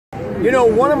You know,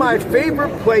 one of my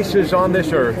favorite places on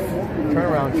this earth, turn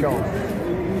around, show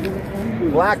them.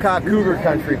 Blackhawk Cougar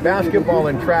Country, basketball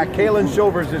and track. Kaylin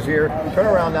Silvers is here. Turn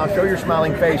around now, show your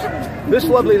smiling face. This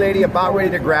lovely lady about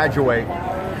ready to graduate.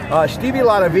 Stevie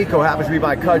Lodovico happens to be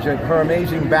my cousin, her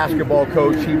amazing basketball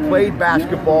coach. He played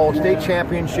basketball, state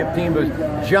championship team was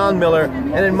John Miller,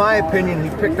 and in my opinion, he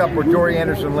picked up where Dory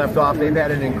Anderson left off. They've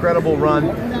had an incredible run,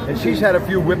 and she's had a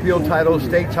few Whitfield titles,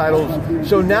 state titles.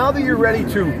 So now that you're ready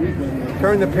to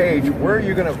turn the page, where are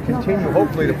you going to continue,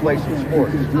 hopefully, to play some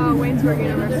sports? Waynesburg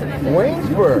University.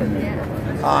 Waynesburg? Yeah.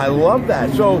 I love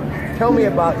that. So tell me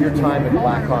about your time at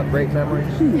Blackhawk. Great memories?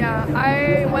 Yeah,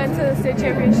 I went to the state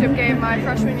championship game my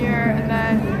freshman year, and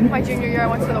then my junior year I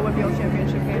went to the Whitfield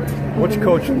championship game. What's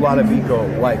Coach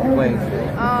Lodovico like playing?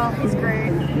 He's great.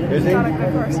 Is he? He's got a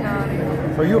good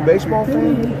personality. Are you a baseball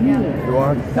fan? Yeah. You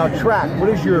are? Now track, what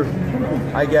is your,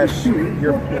 I guess,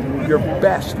 your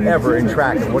best ever in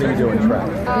track, and what do you do in track?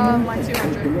 My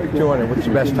 200. 200, what's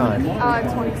your best time?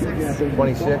 26.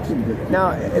 26?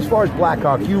 Now, as far as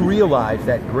Blackhawk, you realize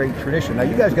that great tradition. Now,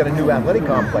 you guys got a new athletic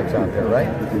complex out there, right?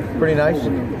 Pretty nice?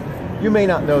 You may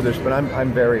not know this, but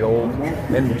I'm very old.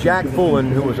 And Jack Fullen,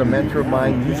 who was a mentor of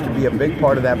mine, used to be a big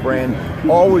part of that brand,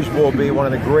 always will be one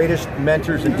of the greatest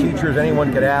mentors and teachers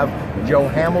anyone could have. Joe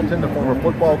Hamilton, the former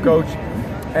football coach.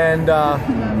 And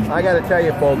I got to tell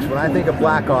you, folks, when I think of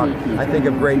Blackhawk, I think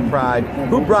of great pride.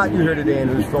 Who brought you here today and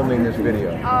who's filming this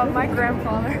video? My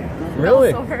grandfather. Really?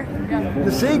 Yeah.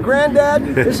 See,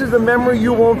 Granddad, this is the memory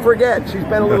you won't forget. She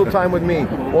spent a little time with me.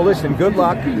 Well, listen, good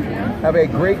luck. Have a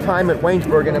great time at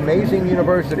Waynesburg, an amazing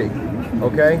university.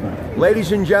 Okay?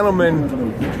 Ladies and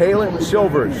gentlemen, Kaylin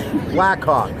Silvers,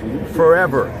 Blackhawk,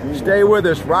 forever. Stay with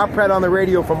us. Rob Pratte on the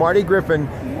radio for Marty Griffin,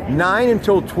 9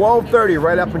 until 12:30,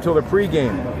 right up until the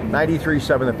pregame.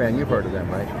 93.7 The Fan. You've heard of them,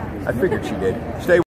 right? I figured she did. Stay